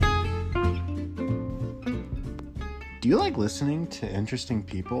Do you like listening to interesting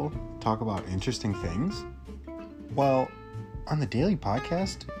people talk about interesting things? Well, on the Daley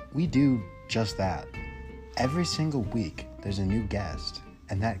podcast, we do just that. Every single week, there's a new guest,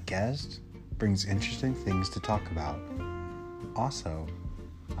 and that guest brings interesting things to talk about. Also,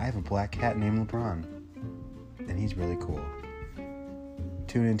 I have a black cat named LeBron, and he's really cool.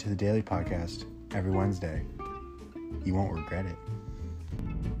 Tune into the Daley podcast every Wednesday. You won't regret it.